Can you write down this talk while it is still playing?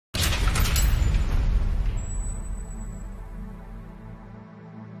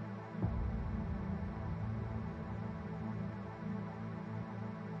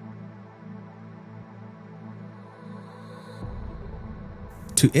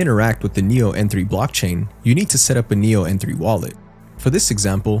To interact with the Neo-N3 blockchain, you need to set up a Neo-N3 wallet. For this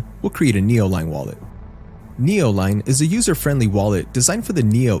example, we'll create a Neoline wallet. Neoline is a user-friendly wallet designed for the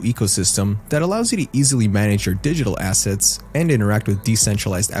Neo ecosystem that allows you to easily manage your digital assets and interact with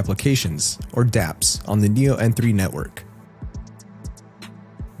decentralized applications, or dApps, on the Neo-N3 network.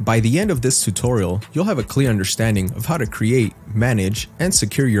 By the end of this tutorial, you'll have a clear understanding of how to create, manage, and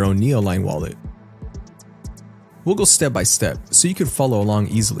secure your own Neoline wallet. We'll go step by step so you can follow along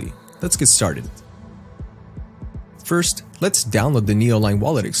easily. Let's get started. First, let's download the Neoline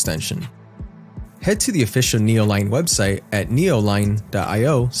wallet extension. Head to the official Neoline website at neoline.io/en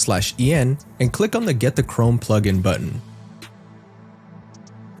and click on the Get the Chrome plugin button.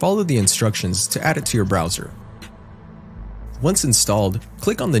 Follow the instructions to add it to your browser. Once installed,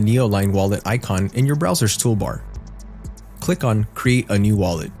 click on the Neoline wallet icon in your browser's toolbar. Click on Create a new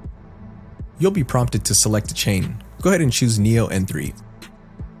wallet. You'll be prompted to select a chain. Go ahead and choose Neo-N3.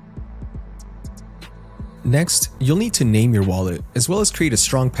 Next, you'll need to name your wallet as well as create a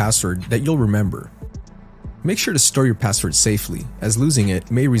strong password that you'll remember. Make sure to store your password safely, as losing it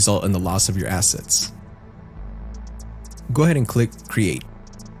may result in the loss of your assets. Go ahead and click Create.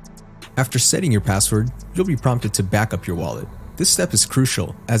 After setting your password, you'll be prompted to back up your wallet. This step is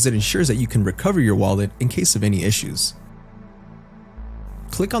crucial as it ensures that you can recover your wallet in case of any issues.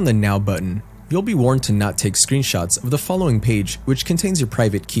 Click on the Now button. You'll be warned to not take screenshots of the following page, which contains your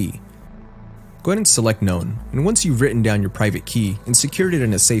private key. Go ahead and select Known, and once you've written down your private key and secured it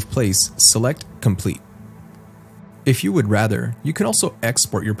in a safe place, select Complete. If you would rather, you can also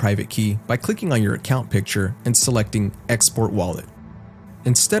export your private key by clicking on your account picture and selecting Export Wallet.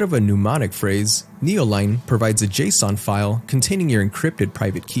 Instead of a mnemonic phrase, Neoline provides a JSON file containing your encrypted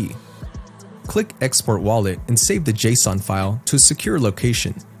private key. Click Export Wallet and save the JSON file to a secure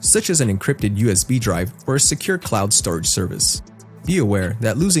location, such as an encrypted USB drive or a secure cloud storage service. Be aware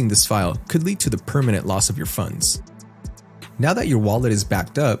that losing this file could lead to the permanent loss of your funds. Now that your wallet is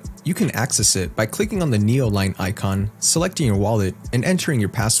backed up, you can access it by clicking on the Neoline icon, selecting your wallet, and entering your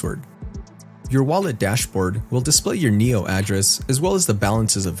password. Your wallet dashboard will display your Neo address as well as the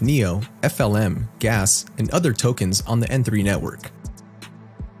balances of Neo, FLM, gas, and other tokens on the N3 network.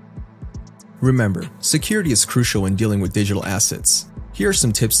 Remember, security is crucial when dealing with digital assets. Here are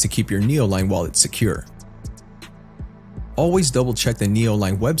some tips to keep your Neoline wallet secure. Always double check the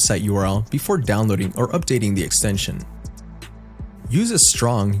Neoline website URL before downloading or updating the extension. Use a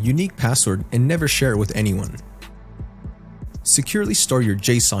strong, unique password and never share it with anyone. Securely store your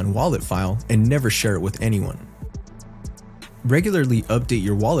JSON wallet file and never share it with anyone. Regularly update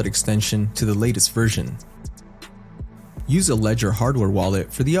your wallet extension to the latest version. Use a Ledger hardware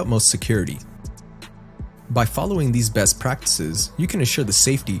wallet for the utmost security. By following these best practices, you can ensure the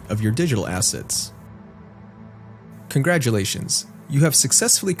safety of your digital assets. Congratulations, you have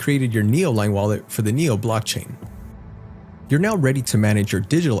successfully created your Neoline wallet for the Neo blockchain. You're now ready to manage your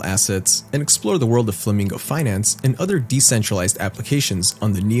digital assets and explore the world of Flamingo Finance and other decentralized applications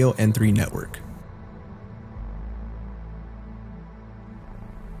on the Neo-N3 network.